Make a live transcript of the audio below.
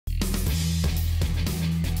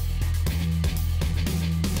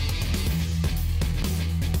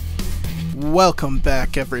Welcome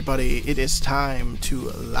back, everybody. It is time to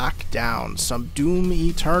lock down some Doom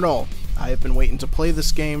Eternal. I have been waiting to play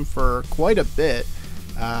this game for quite a bit.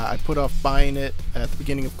 I put off buying it at the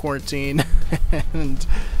beginning of quarantine, and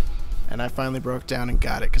I finally broke down and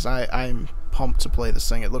got it because I'm pumped to play this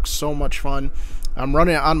thing. It looks so much fun. I'm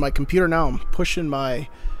running it on my computer now. I'm pushing my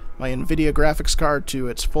NVIDIA graphics card to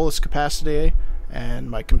its fullest capacity,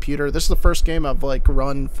 and my computer. This is the first game I've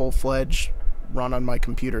run full-fledged. Run on my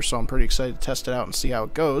computer, so I'm pretty excited to test it out and see how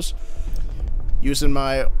it goes. Using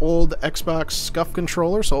my old Xbox Scuff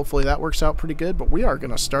controller, so hopefully that works out pretty good, but we are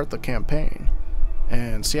going to start the campaign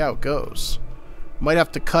and see how it goes. Might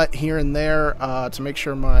have to cut here and there to make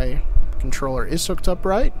sure my controller is hooked up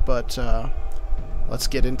right, but let's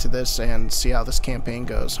get into this and see how this campaign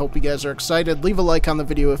goes. Hope you guys are excited. Leave a like on the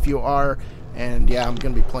video if you are, and yeah, I'm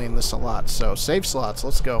going to be playing this a lot, so save slots,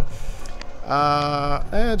 let's go.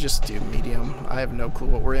 Just do medium. I have no clue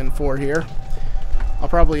what we're in for here. I'll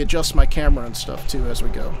probably adjust my camera and stuff too as we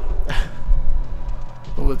go.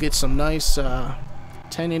 But we'll get some nice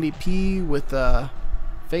 1080p with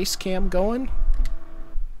face cam going.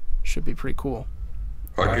 Should be pretty cool.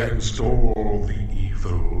 Against all the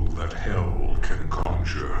evil that hell can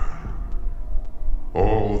conjure,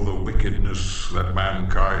 all the wickedness that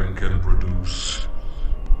mankind can produce,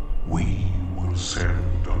 we will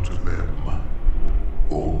send unto them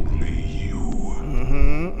only you.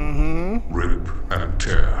 Rip and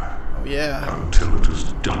tear. Oh yeah. Until it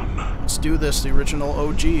is done. Let's do this, the original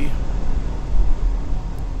OG.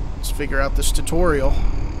 Let's figure out this tutorial.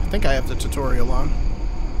 I think I have the tutorial on.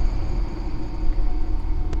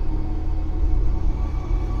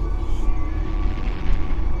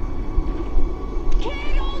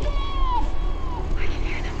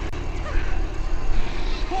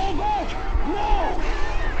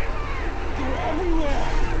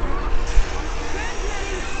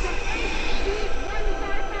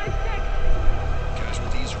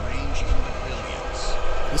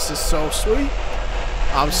 This is so sweet.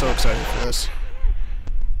 I'm so excited for this.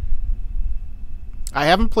 I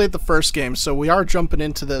haven't played the first game, so we are jumping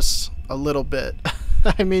into this a little bit.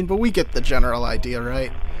 I mean, but we get the general idea,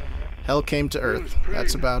 right? Hell came to Earth.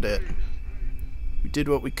 That's about it. We did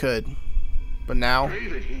what we could. But now,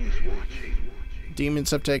 demons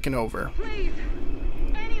have taken over. Please,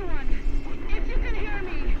 anyone, if you can hear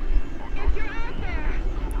me, if you're out there.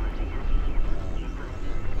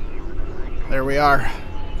 There we are.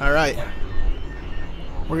 Alright.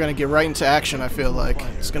 We're gonna get right into action, I feel like.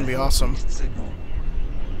 It's gonna be awesome.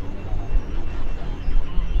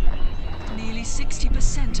 Nearly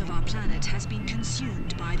 60% of our planet has been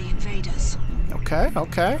consumed by the invaders. Okay,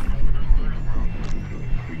 okay.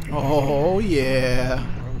 Oh, yeah.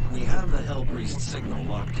 We have the Hellpriest signal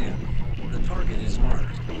locked in. The target is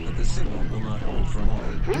marked, but the signal will not hold for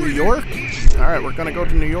long. New York? Alright, we're gonna go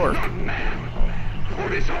to New York. For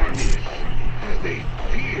this army, as they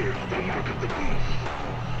fear the mark of the beast.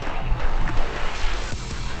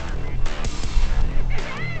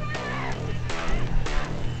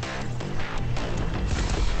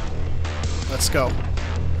 Let's go.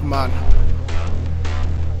 Come on.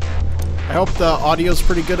 I hope the audio's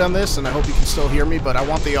pretty good on this, and I hope you can still hear me, but I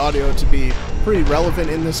want the audio to be pretty relevant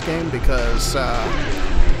in this game because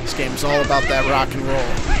this game's all about that rock and roll.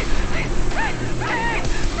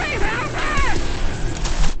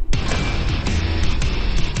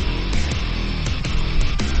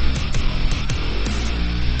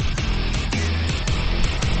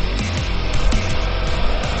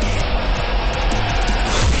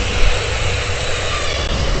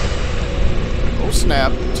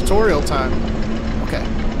 Snap. Tutorial time. Okay.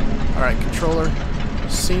 Alright, controller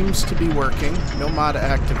seems to be working. No mod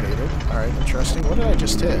activated. Alright, interesting. What did I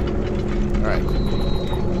just hit? Alright,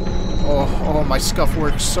 cool. Oh, my scuff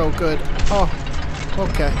works so good. Oh,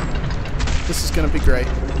 okay. This is gonna be great.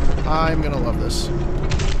 I'm gonna love this.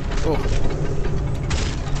 Oh.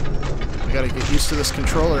 I gotta get used to this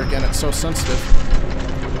controller again. It's so sensitive.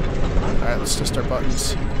 Alright, let's test our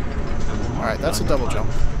buttons. Alright, that's a double jump.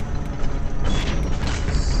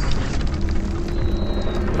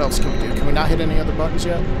 What else can we do? Can we not hit any other buttons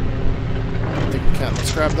yet? I don't think we can.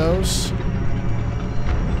 Let's grab those.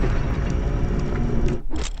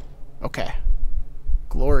 Okay.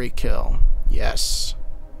 Glory kill. Yes.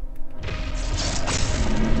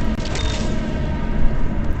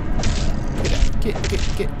 Get.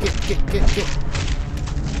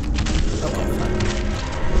 Okay, fine.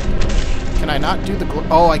 Can I not do the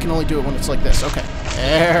oh, I can only do it when it's like this. Okay.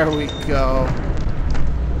 There we go.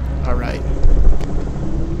 Alright.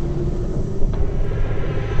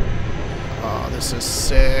 This is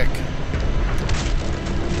sick.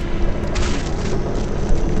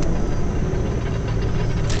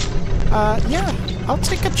 Yeah, I'll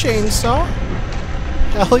take a chainsaw.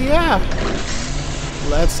 Hell yeah.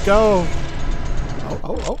 Let's go.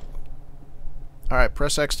 Oh. Alright,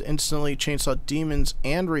 press X to instantly chainsaw demons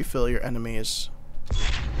and refill your enemies.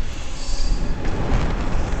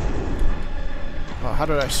 Oh, how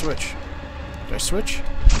did I switch? Did I switch?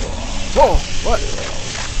 Whoa! What?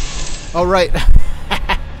 Oh, right.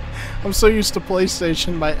 I'm so used to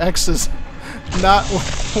PlayStation, my X is not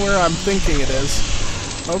where I'm thinking it is.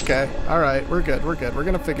 Okay, alright, we're good. We're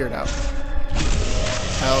gonna figure it out.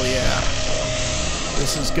 Hell yeah.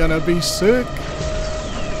 This is gonna be sick.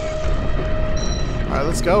 Alright,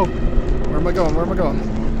 let's go. Where am I going? Open.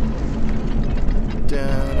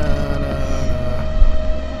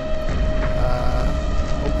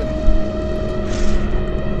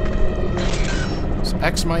 Is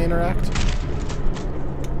X my interact?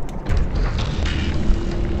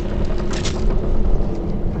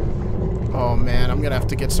 Oh man, I'm gonna have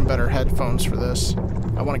to get some better headphones for this.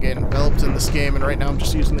 I want to get enveloped in this game, and right now I'm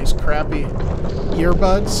just using these crappy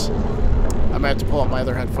earbuds. I might have to pull out my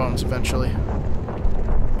other headphones eventually.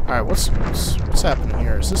 Alright, what's happening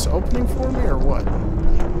here? Is this opening for me, or what?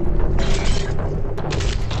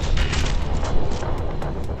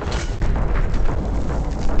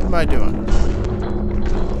 What am I doing?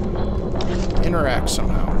 Interact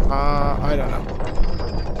somehow. I don't know.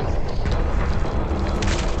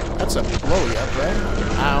 That's a blow up, right?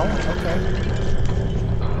 Ow, okay.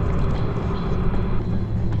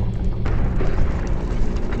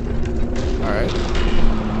 Alright.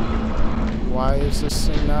 Why is this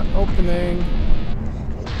thing not opening?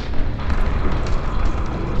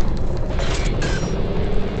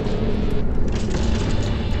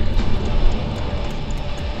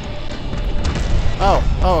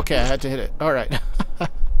 Oh, okay, I had to hit it. Alright.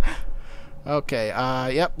 Okay,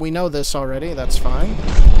 yep, we know this already, that's fine.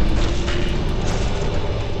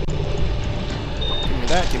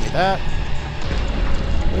 Give me that.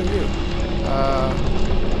 What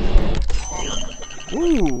are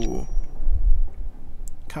you? Ooh.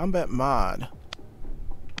 Combat mod.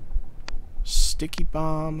 Sticky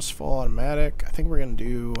bombs, full automatic. I think we're gonna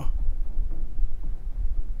do...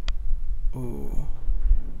 Ooh.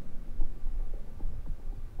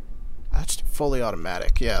 Let's do fully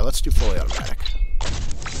automatic. Yeah, let's do fully automatic.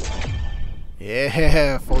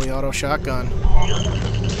 Yeah, fully auto shotgun.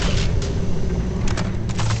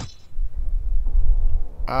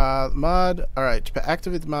 Mod. Alright, to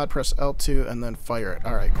activate the mod, press L2 and then fire it.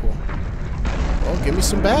 Alright, cool. Well, give me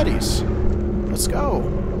some baddies. Let's go.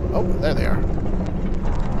 Oh, there they are.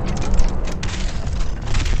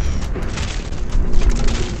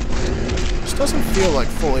 This doesn't feel like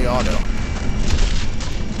fully auto.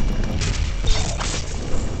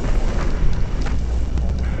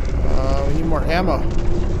 We need more ammo.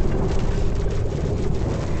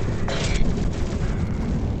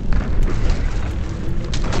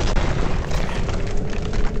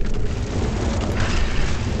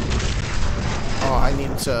 I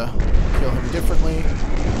need to kill him differently.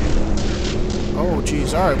 Oh,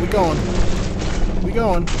 jeez. Alright, we going.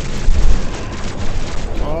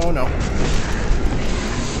 Oh, no.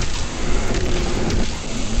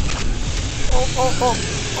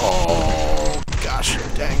 Oh, gosh.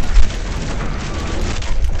 Dang.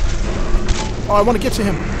 Oh, I want to get to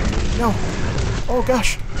him. No. Oh,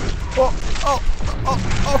 gosh. Oh,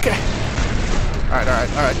 okay.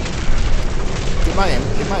 Alright. Get my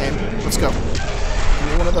aim. Let's go.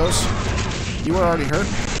 One of those. You were already hurt.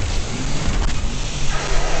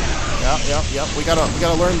 Yep. We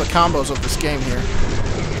gotta learn the combos of this game here.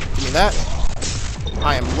 Give me that.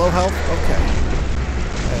 I am low health. Okay.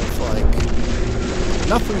 I have like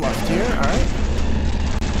nothing left here. All right.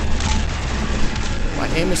 My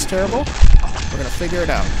aim is terrible. We're gonna figure it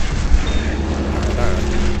out. All right.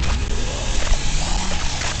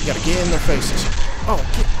 You gotta get in their faces. Oh,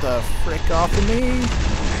 get the frick off of me.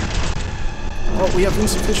 Oh, we have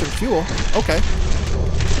insufficient fuel. Okay.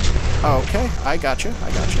 Okay, I gotcha.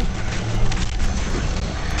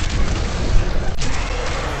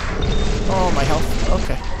 Oh, my health.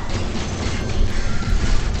 Okay.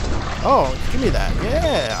 Oh, give me that.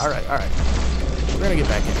 Yeah, alright. We're gonna get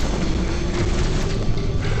back in.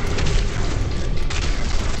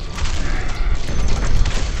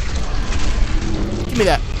 Give me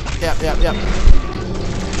that. Yep.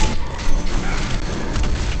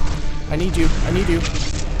 I need you.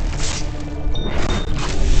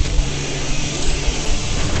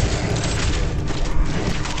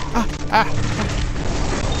 Ah.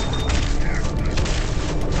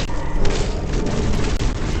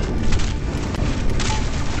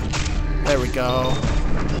 There we go.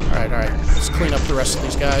 Alright. Let's clean up the rest of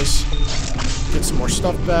these guys. Get some more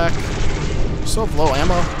stuff back. Still have low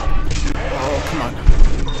ammo. Oh, come on.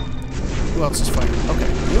 Who else is fighting? Okay,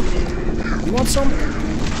 you? You want some?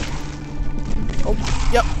 Oh,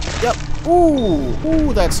 yep, yep.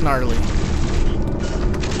 Ooh, that's gnarly.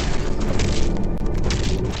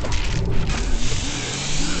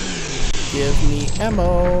 Give me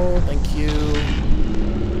ammo. Thank you.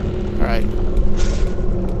 Alright.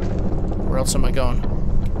 Where else am I going?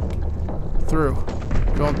 Through.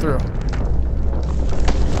 Going through.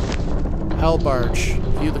 Hell barge.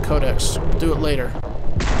 View the codex. We'll do it later.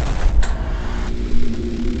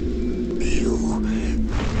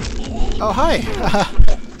 Oh, hi!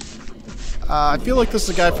 I feel like this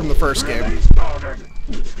is the guy from the first game.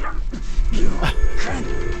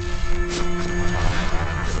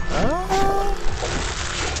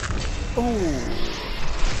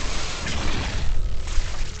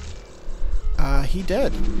 He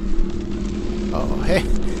dead. Oh, hey.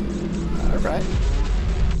 Alright.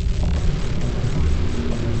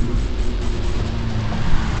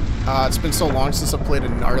 It's been so long since I've played a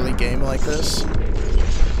gnarly game like this.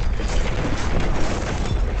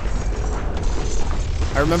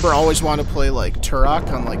 I remember I always wanted to play like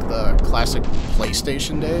Turok on like the classic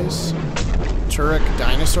PlayStation days. Turok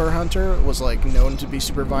Dinosaur Hunter was like known to be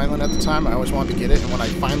super violent at the time. I always wanted to get it, and when I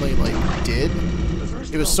finally like did,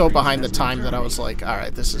 it was so behind the time that I was like, all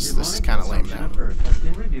right, this is kind of lame now.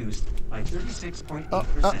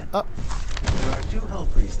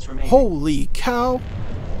 Holy cow!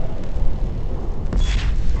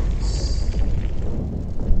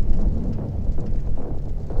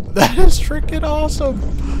 That is freaking awesome!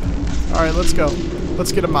 Alright, let's go.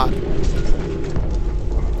 Let's get a mod.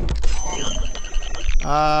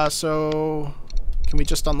 So... Can we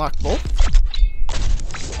just unlock both?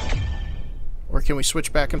 Or can we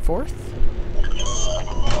switch back and forth?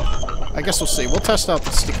 I guess we'll see. We'll test out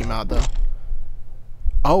the sticky mod, though.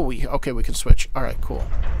 Oh, okay, we can switch. Alright, cool.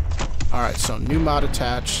 Alright, so new mod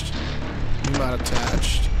attached. New mod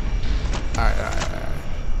attached. Alright.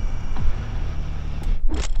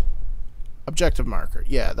 Objective marker.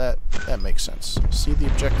 Yeah, that makes sense. See the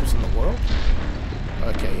objectives in the world?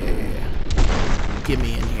 Okay, yeah. Get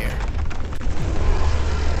me in here.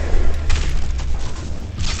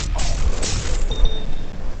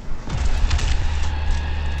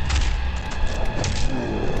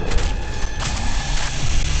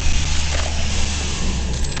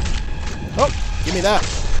 Oh, give me that.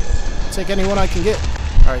 I'll take anyone I can get.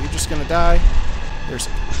 Alright, you're just gonna die. There's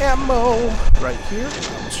ammo right here.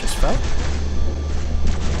 Almost just fell.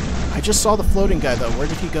 I just saw the floating guy, though. Where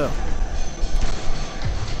did he go?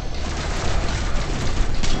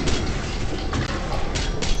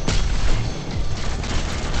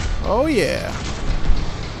 Oh, yeah.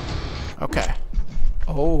 Okay.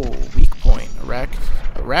 Oh, weak point.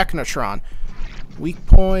 Arachnotron. Weak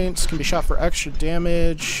points can be shot for extra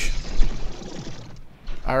damage.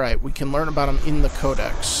 Alright, we can learn about them in the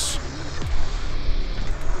codex.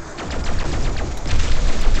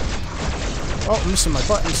 Oh, I'm missing my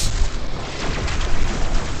buttons.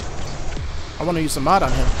 I want to use the mod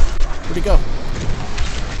on him. Where'd he go?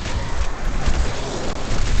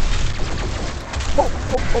 Oh.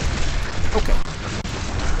 Okay.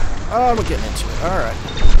 Oh, we're getting into it. Alright.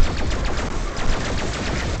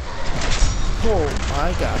 Oh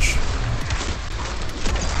my gosh.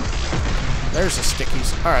 There's the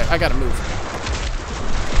stickies. Alright, I gotta move.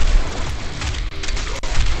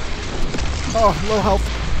 Oh, low health.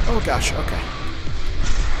 Oh gosh, okay.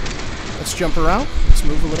 Let's jump around. Let's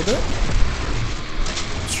move a little bit.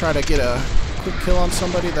 Let's try to get a quick kill on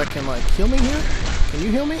somebody that can, like, heal me here. Can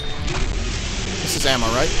you heal me? This is ammo,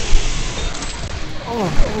 right? Oh.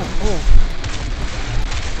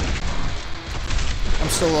 I'm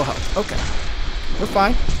still low health. Okay. We're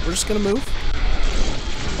fine. We're just gonna move.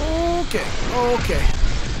 Okay.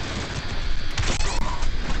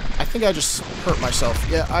 I think I just hurt myself.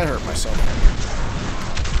 Yeah, I hurt myself.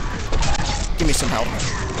 Give me some help.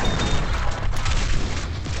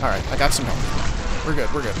 Alright, I got some help. We're good.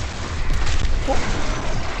 Oh.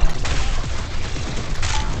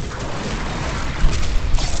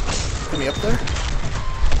 Get me up there.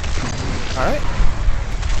 Alright.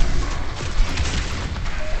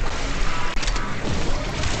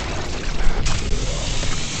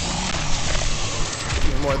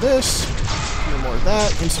 Give me more of this. Give me more of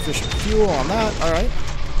that. Insufficient fuel on that. Alright.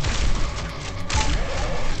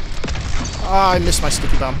 Ah, I missed my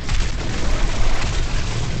sticky bomb.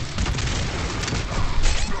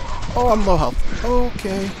 Oh, I'm low health.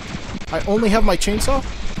 Okay. I only have my chainsaw?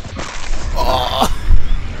 Oh.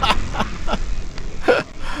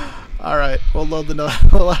 Alright, we'll load the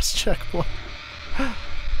last checkpoint.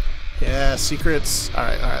 Yeah, secrets.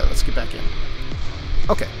 Alright, let's get back in.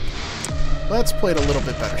 Okay. Let's play it a little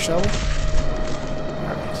bit better, shall we?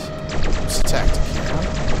 Alright. What's the tactic here, huh?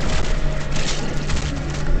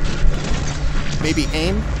 Maybe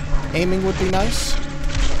aim? Aiming would be nice.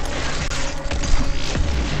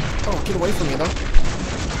 Oh, get away from me, though.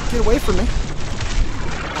 Get away from me.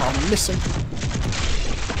 Oh, I'm missing.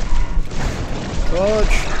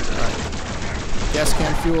 Fudge. Alright. Gas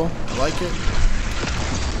can fuel. I like it.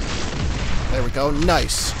 There we go.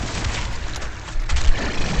 Nice.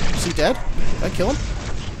 Is he dead? Did I kill him?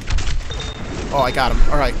 Oh, I got him.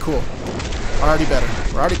 Alright, cool. Already better.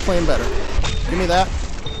 We're already playing better. Give me that.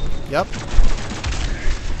 Yep.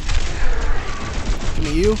 Give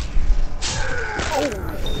me you. Oh,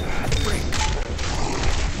 freak.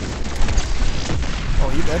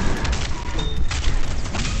 Oh, you dead?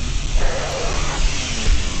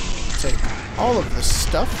 Take all of this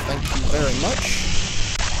stuff. Thank you very much.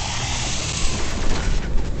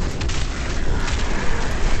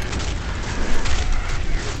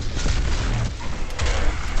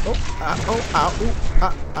 Oh, oh, ow, ooh,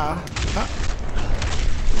 ah.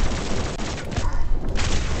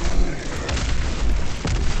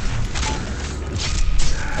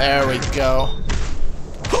 There we go.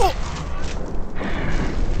 Oh.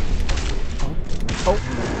 Oh.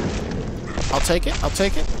 I'll take it. I'll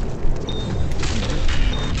take it.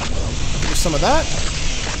 Give some of that.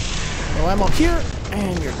 No ammo here.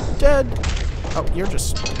 And you're dead. Oh, you're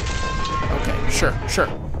just... Okay, sure, sure.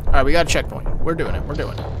 Alright, we got a checkpoint. We're doing it. We're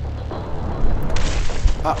doing it.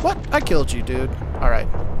 What? I killed you, dude. Alright.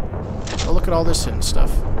 Oh, look at all this hidden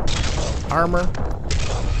stuff. Armor.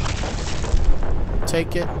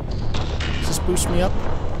 Take it. Does this boost me up?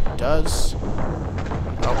 It does.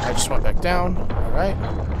 Oh, I just went back down. Alright.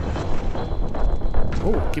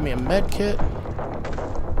 Oh, give me a med kit.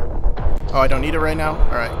 Oh, I don't need it right now?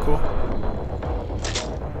 Alright, cool.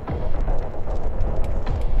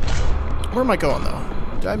 Where am I going, though?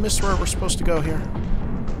 Did I miss where we're supposed to go here?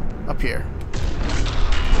 Up here.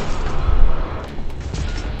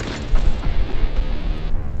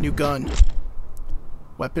 New gun.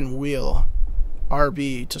 Weapon wheel.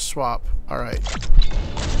 RB to swap. Alright.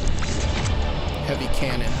 Heavy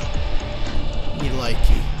cannon. Me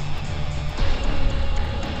likey.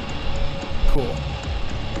 Cool.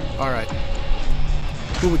 Alright.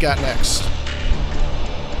 Who we got next?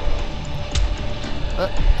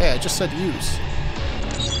 Hey, I just said use.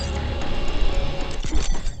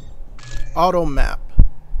 Auto map.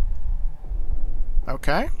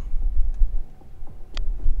 Okay.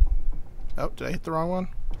 Oh, did I hit the wrong one?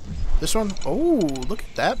 This one? Oh, look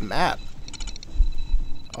at that map.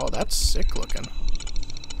 Oh, that's sick looking.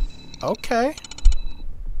 Okay.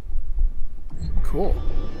 Cool.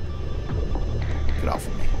 Get off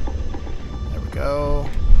of me. There we go.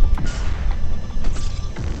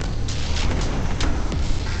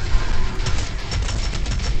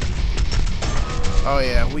 Oh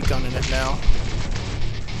yeah, we gunning it now.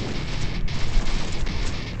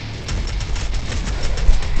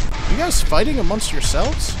 You guys fighting amongst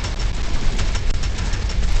yourselves?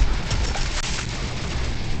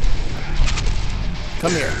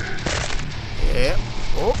 Come here. Yeah.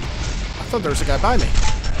 Oh, I thought there was a guy by me.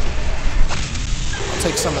 I'll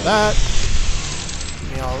take some of that.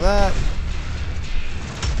 Give me all that.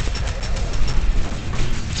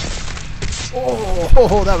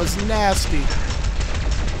 Oh, that was nasty.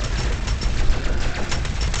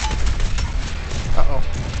 Uh-oh.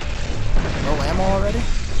 Low ammo already?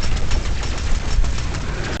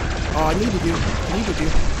 Oh, I needed you. I needed you.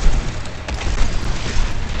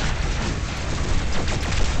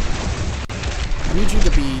 I need you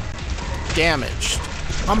to be damaged.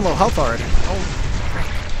 I'm low health already. Oh, crap.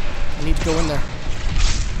 I need to go in there.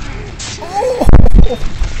 Oh!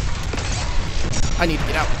 I need to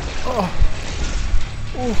get out. Oh.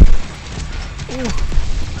 Ooh. Ooh.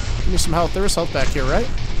 Give me some health. There is health back here, right?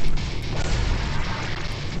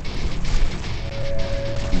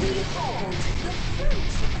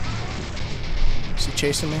 Is he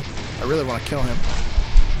chasing me? I really want to kill him.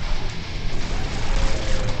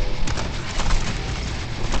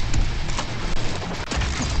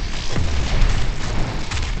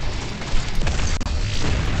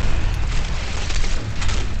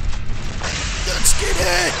 Let's get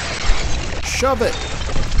it! Shove it!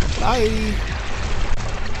 Bye!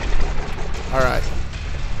 Alright.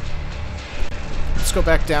 Let's go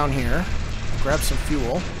back down here. Grab some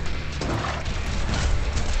fuel.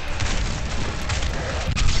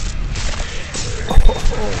 Oh.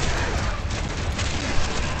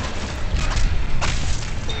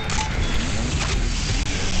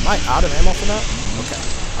 Am I out of ammo for that? Okay.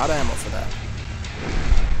 Out of ammo for that.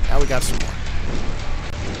 Now we got some more.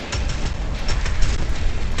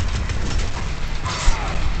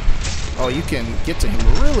 Oh, you can get to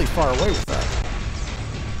him really far away with that.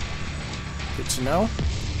 Good to know.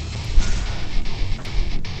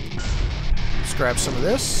 Let's grab some of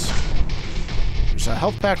this. There's a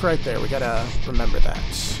health pack right there. We gotta remember that.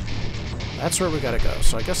 That's where we gotta go.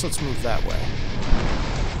 So I guess let's move that way.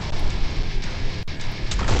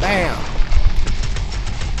 Bam!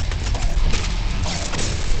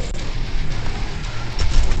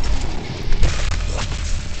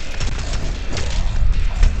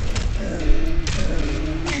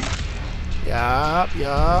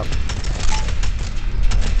 Yup.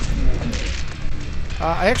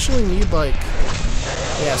 I actually need, like,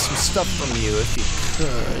 yeah, some stuff from you if you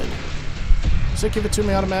could. Does it give it to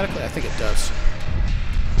me automatically? I think it does.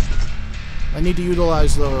 I need to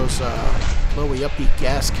utilize those blowy-uppy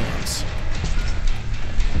gas cans.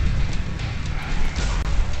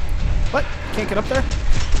 What? Can't get up there?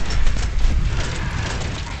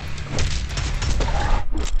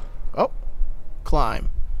 Oh. Climb.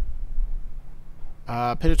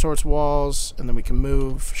 Pit it towards walls, and then we can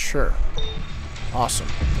move. Sure. Awesome.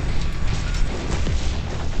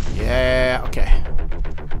 Yeah, okay.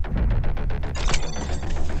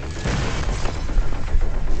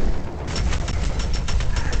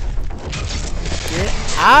 Get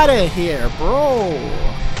out of here, bro!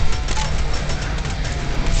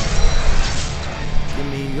 Give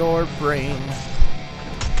me your brain.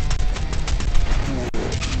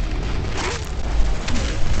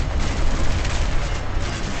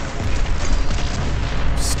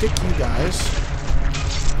 Stick you guys.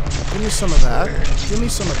 Give me some of that. Give me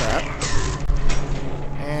some of that.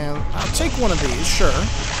 And I'll take one of these, sure.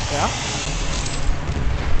 Yeah.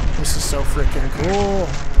 This is so freaking cool.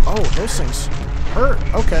 Oh, those things hurt.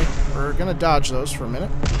 Okay. We're gonna dodge those for a minute.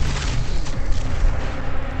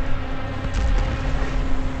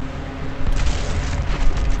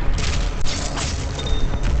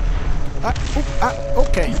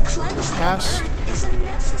 Okay. Pass.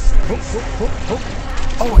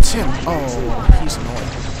 Oh, it's him. Oh, he's annoying.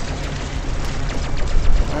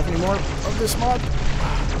 Do I have any more of this mod?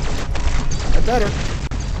 I better.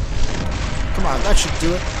 Come on, that should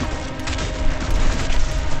do it.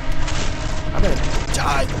 I'm gonna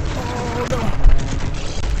die.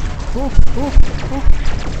 Oh,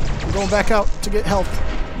 no. I'm going back out to get health.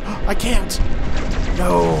 I can't.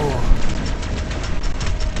 No.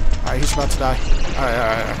 Alright, he's about to die.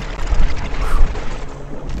 Alright.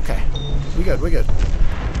 Okay. We good.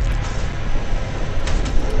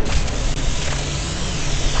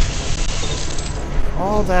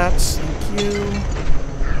 All that, thank you.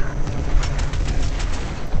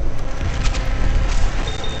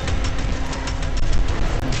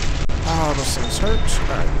 Oh, those things hurt.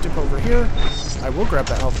 Alright, dip over here. I will grab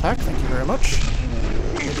that health pack, thank you very much.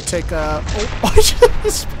 Maybe take oh, I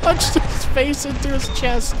just punched his face into his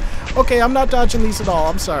chest. Okay, I'm not dodging these at all,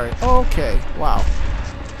 I'm sorry. Okay, wow.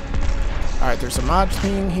 Alright, there's a mod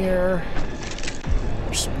thing here.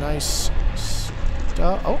 There's some nice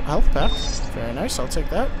stuff. Oh, health pack. Very nice, I'll take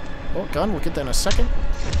that. Oh, gun, we'll get that in a second.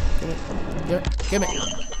 Give me.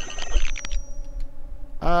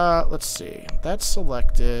 Let's see. That's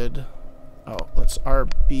selected. Oh, let's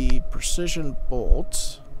RB precision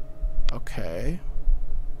bolt. Okay.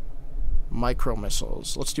 Micro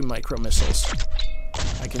missiles. Let's do micro missiles.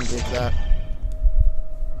 I can dig that.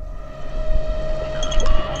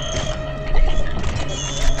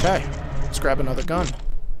 Okay. Let's grab another gun.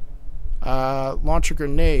 Launch a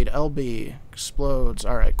grenade. LB. Explodes.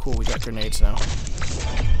 Alright, cool. We got grenades now.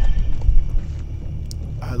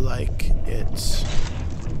 I like it.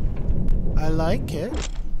 I like it.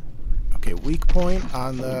 Okay, weak point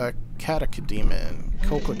on the Catacodemon.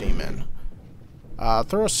 Cocodemon.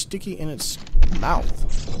 Throw a sticky in its mouth.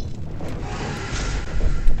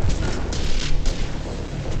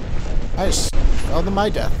 I just fell to my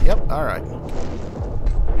death. Yep, alright.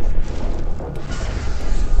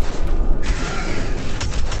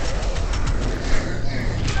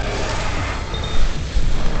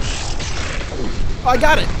 Oh, I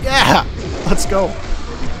got it! Yeah! Let's go.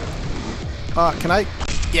 Can I?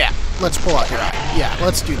 Yeah, let's pull out your eye. Yeah,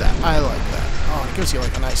 let's do that. I like that. Oh, it gives you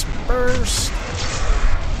like a nice burst.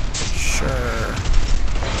 Sure.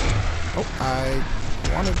 Oh, I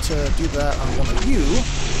wanted to do that on one of you.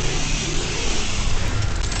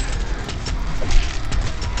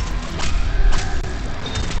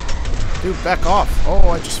 Dude, back off.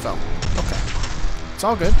 Oh, I just fell. Okay. It's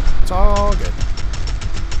all good. It's all good.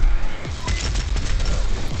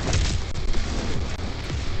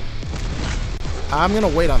 I'm gonna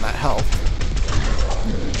wait on that health.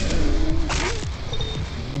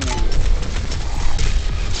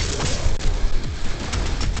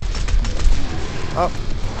 Oh.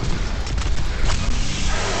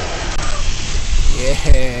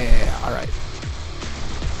 Yeah, alright.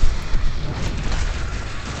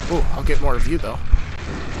 Ooh, I'll get more of you, though.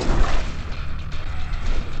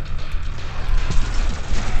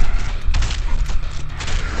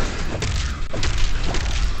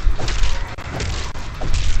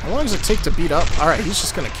 How long does it take to beat up? Alright, he's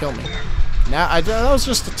just gonna kill me. Now, that was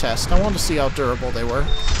just a test. I wanted to see how durable they were.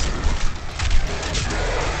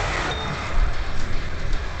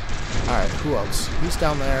 Alright, who else? He's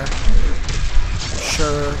down there.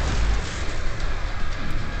 Sure.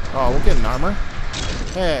 Oh, we'll get an armor.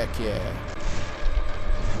 Heck yeah.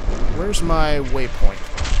 Where's my waypoint?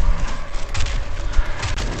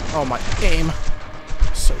 Oh, my aim.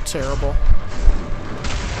 So terrible.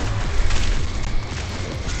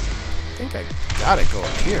 I think I gotta go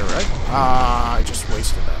up here, right? Ah, I just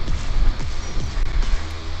wasted that.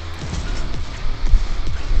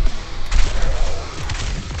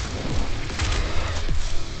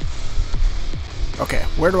 Okay,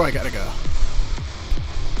 where do I gotta go?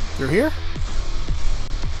 Through here?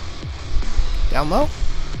 Down low?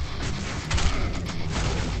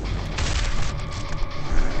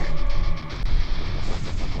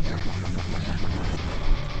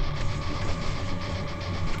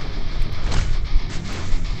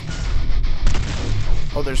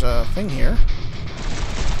 Oh, there's a thing here.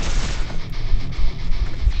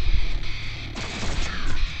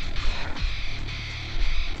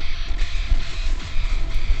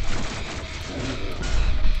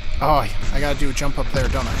 Oh, I gotta do a jump up there,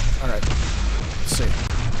 don't I? Alright. Let's see.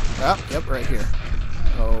 Oh, yep, right here.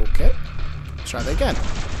 Okay. Let's try that again.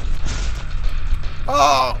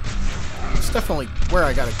 Oh! It's definitely where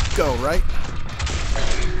I gotta go, right?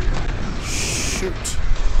 Shoot.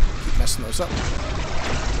 Keep messing those up.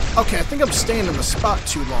 Okay, I think I'm staying in the spot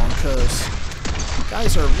too long, because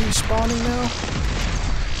guys are respawning now.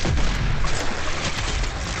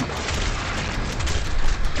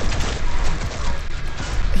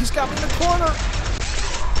 He's got me in the corner.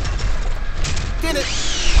 Get it.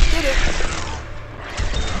 Get it.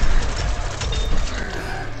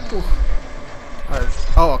 Alright.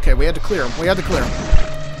 Oh, okay. We had to clear him. We had to clear him.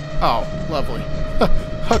 Oh, lovely.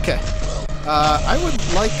 Okay. I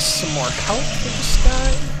would like some more help for this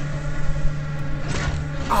guy.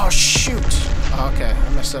 Oh, shoot. Okay, I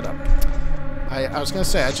messed that up. I was going to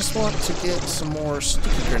say, I just want to get some more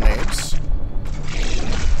sticky grenades.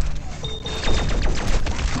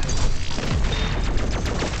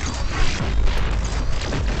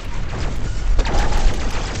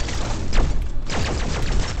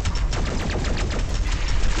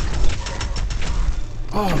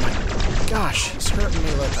 Oh my gosh, he's hurting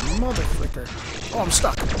me like a mother flicker. Oh, I'm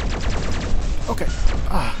stuck. Okay.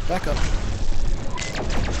 Ah, back up.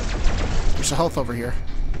 There's a health over here.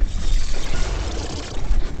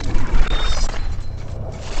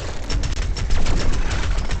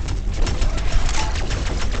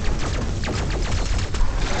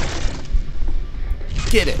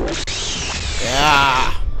 Get it.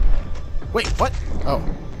 Yeah. Wait, what? Oh,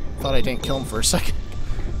 thought I didn't kill him for a second.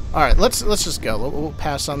 Alright, let's just go. We'll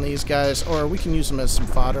pass on these guys, or we can use them as some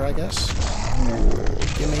fodder, I guess.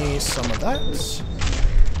 Give me some of that.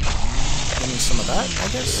 Give me some of that, I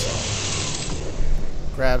guess.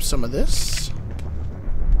 Grab some of this.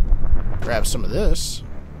 Grab some of this.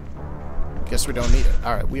 Guess we don't need it.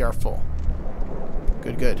 Alright, we are full.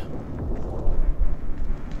 Good, good.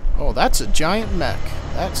 Oh, that's a giant mech.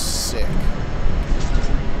 That's sick.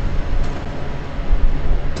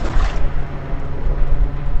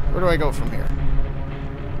 Where do I go from here?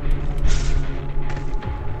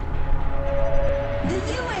 The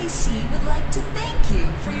UAC would like to thank you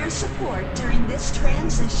for your support during this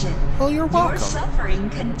transition. Well, you're welcome. Your suffering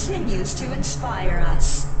continues to inspire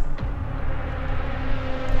us.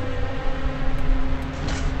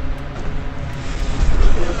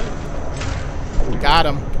 Got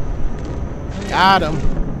him. Got him.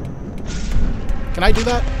 Can I do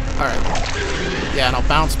that? Alright. Yeah, and I'll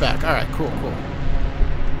bounce back. Alright, cool, cool.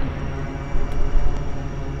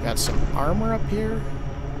 Got some armor up here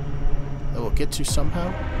that we'll get to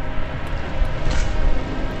somehow.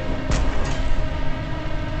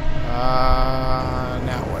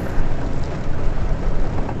 Now where?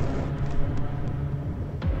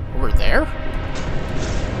 Over there?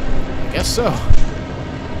 I guess so.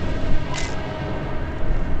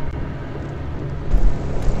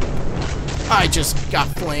 I just got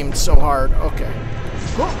flamed so hard. Okay.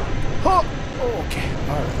 Oh, oh, okay.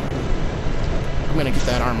 Alright. I'm gonna get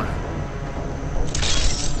that armor.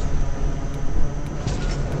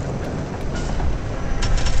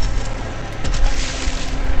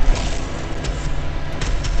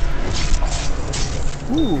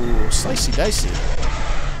 Ooh, slicey dicey.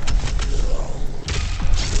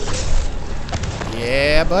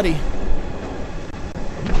 Yeah, buddy.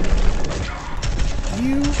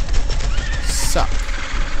 You suck.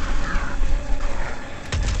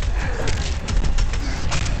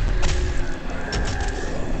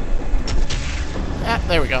 Ah,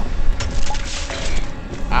 there we go.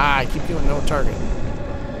 Ah, I keep doing no target.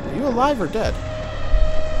 Are you alive or dead?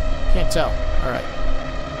 Can't tell. Alright.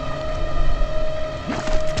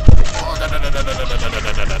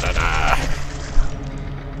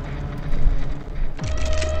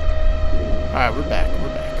 Alright, we're back. We're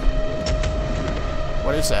back.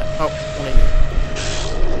 What is that? Oh, one of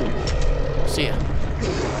you. See ya.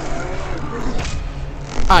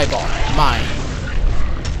 Eyeball. Mine.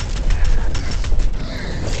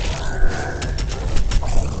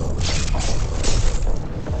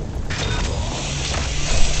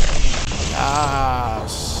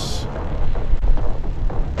 Yes.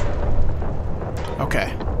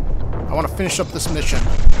 Okay. I want to finish up this mission.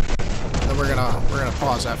 And then we're gonna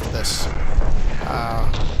pause after this.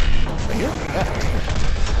 Right here? Yeah, right here.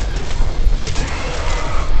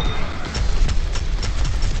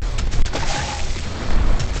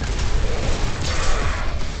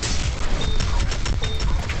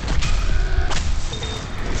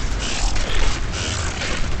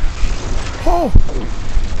 Oh!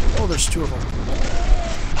 Oh, there's two of them.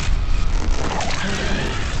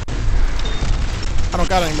 I don't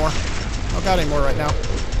got any more. I don't got any more right now.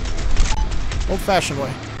 Old-fashioned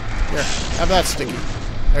way. Here, have that sticky.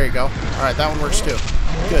 There you go. Alright, that one works too.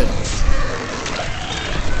 Good.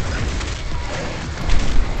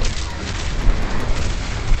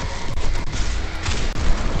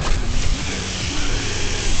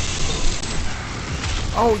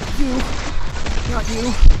 Oh, you. Not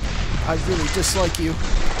you. I really dislike you.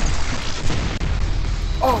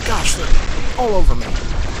 Oh gosh, they're all over me.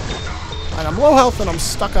 And I'm low health and I'm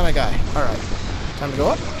stuck on a guy. Alright. Time to go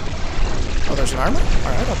up. Oh, there's an armor?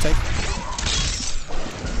 Alright, I'll take it.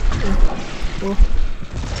 Ooh.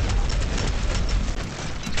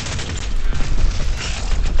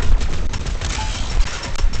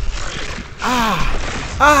 Ah!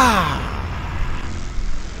 Ah!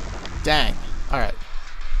 Dang. Alright.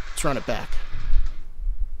 Let's run it back.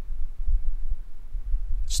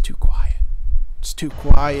 It's too quiet. It's too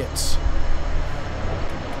quiet.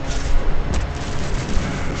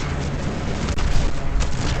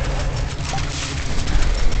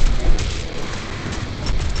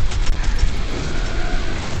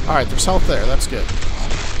 Alright, there's health there. That's good.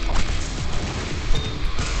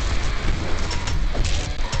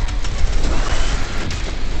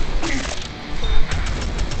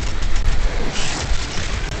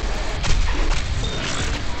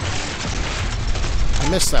 I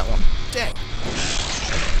missed that one. Dang.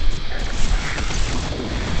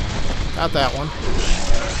 Got that one.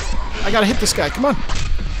 I gotta hit this guy. Come on.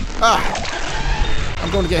 Ah.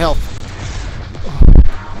 I'm going to get health.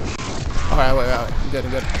 Alright, wait. I'm good.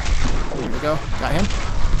 Here we go. Got him.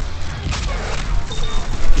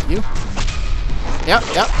 Get you. Yep.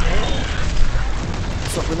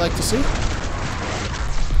 That's what we like to see.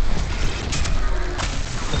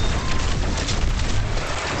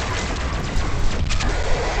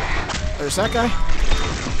 There's that guy.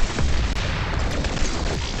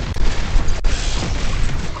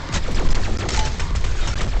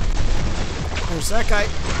 There's that guy.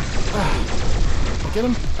 Get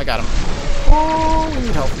him? I got him. Oh, we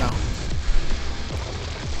need help now.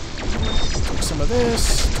 Take some of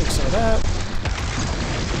this. Take some of that.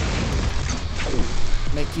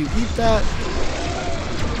 Make you eat that.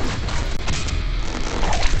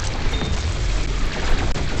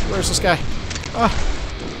 Where's this guy? Ah.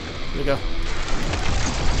 Here we go.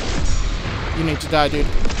 You need to die, dude.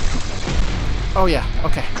 Oh, yeah.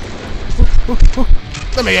 Okay. Ooh.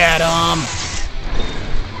 Let me at him.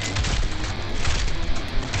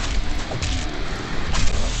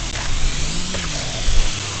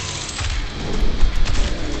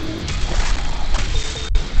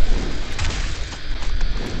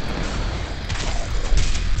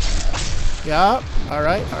 Yeah,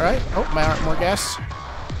 alright. Oh, more gas.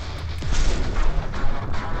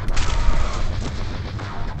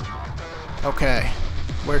 Okay.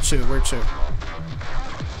 Where to?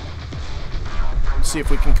 Let's see if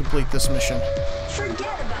we can complete this mission.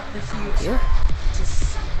 Forget about the future. Here?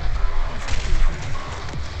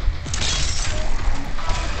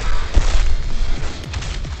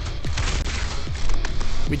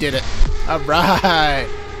 We did it. Alright.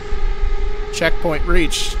 Checkpoint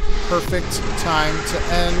reached. Perfect time to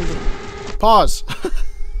end. Pause.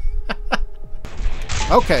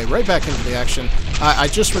 Okay, right back into the action. I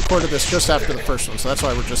just recorded this just after the first one, so that's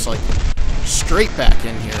why we're just like straight back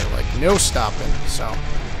in here, like no stopping. So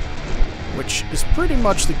which is pretty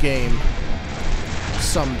much the game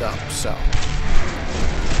summed up, so.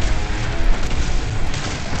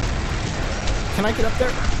 Can I get up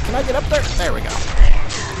there? Can I get up there? There we go.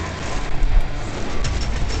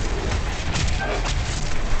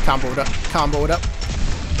 Combo it up. Combo it up.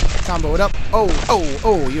 Combo it up. Oh, oh,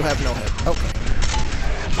 oh, you have no head. Okay.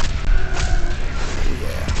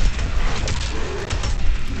 Yeah.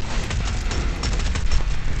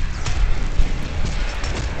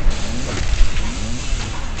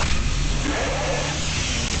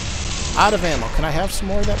 Out of ammo. Can I have some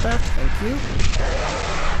more of that back? Thank you.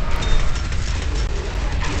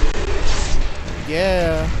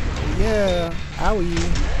 Yeah. Yeah. Owie.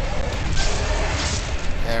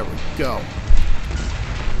 There we go.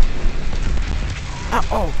 Ah,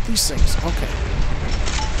 oh, these things. Okay.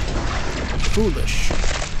 Foolish.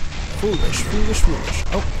 Foolish, foolish, foolish.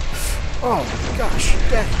 Oh. Oh my gosh.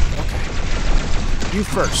 Dang. Okay. You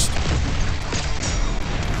first.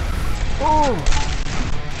 Oh.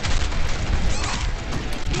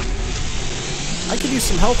 I could use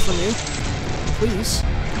some help from you. Please.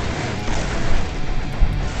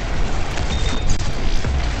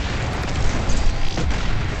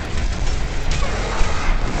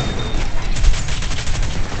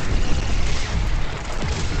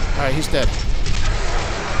 Alright, he's dead.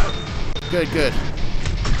 Good, good.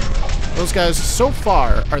 Those guys so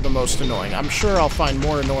far are the most annoying. I'm sure I'll find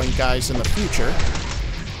more annoying guys in the future.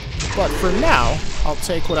 But for now, I'll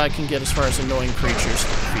take what I can get as far as annoying creatures to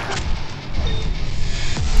defeat.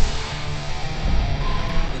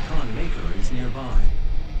 Nearby.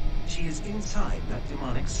 She is inside that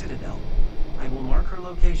demonic citadel. I will mark her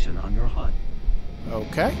location on your HUD.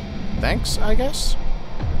 Okay. Thanks, I guess.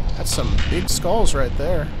 That's some big skulls right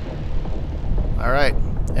there. Alright.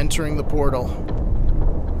 Entering the portal.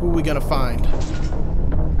 Who are we gonna find?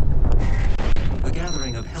 The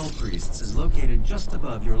gathering of Hell Priests is located just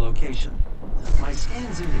above your location. My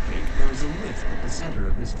scans indicate there is a rift at the center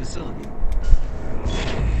of this facility.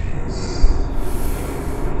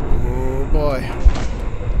 Oh boy.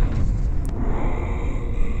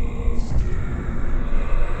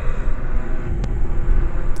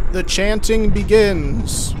 The chanting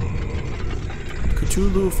begins.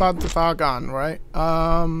 Cthulhu Fadfagan, right?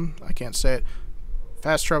 I can't say it.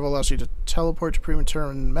 Fast travel allows you to teleport to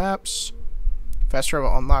predetermined maps. Fast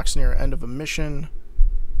travel unlocks near end of a mission.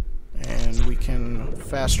 And we can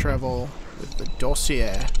fast travel with the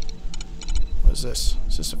dossier. What is this?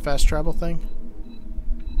 Is this a fast travel thing?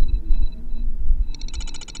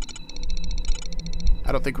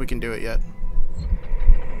 I don't think we can do it yet.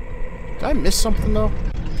 Did I miss something, though?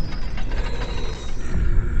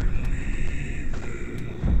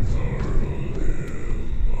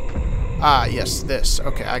 Ah, yes, this.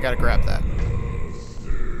 Okay, I gotta grab that.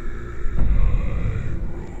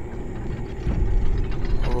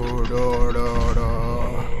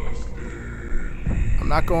 I'm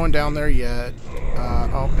not going down there yet.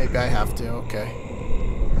 Oh, maybe I have to. Okay.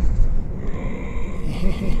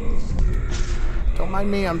 Don't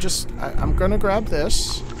mind me, I'm gonna grab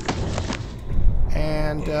this.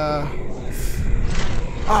 And,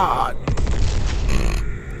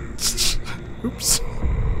 oops.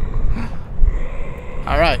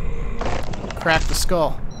 Alright. Crack the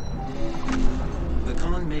skull. The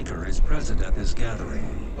Con Maker is present at this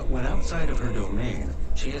gathering, but when outside of her domain,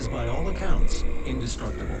 she is by all accounts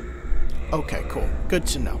indestructible. Okay, cool. Good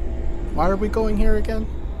to know. Why are we going here again?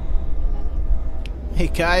 Hey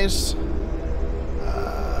guys.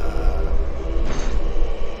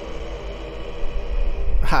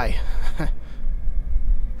 Hi.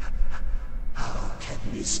 How can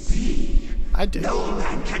this be? I did. No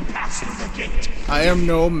man can pass through the gate. I am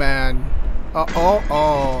no man. Oh,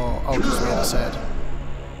 because we had his head.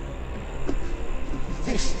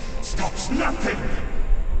 This stops nothing.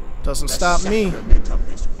 Doesn't stop me. The sacrament of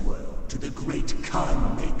this world to the great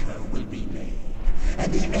Khan Maker will be made,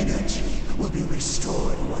 and the energy will be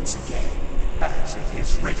restored once again, as it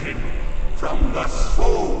is written, from the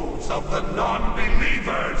souls of the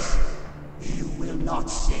non-believers. You will not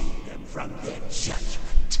save them from their judgment.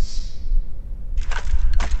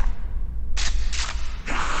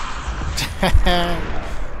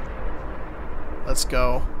 Let's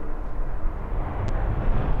go.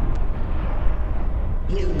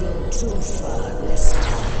 You go too far this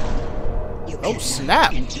time. You cannot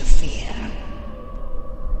snap. interfere.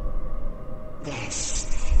 This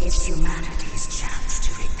is humanity's chance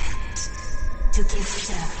to repent, to give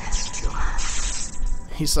service to us.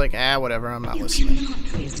 He's like, whatever, I'm not You listening.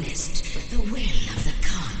 cannot resist the will of the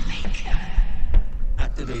Khan Maker.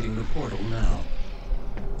 Activating the portal now.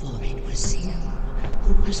 For it was you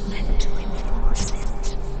who was meant to enforce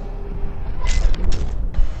it.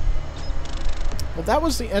 Well, that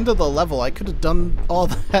was the end of the level. I could have done all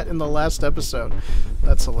that in the last episode.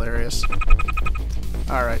 That's hilarious.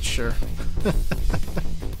 Alright, sure.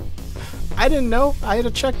 I didn't know. I had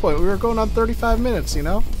a checkpoint. We were going on 35 minutes, you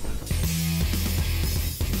know?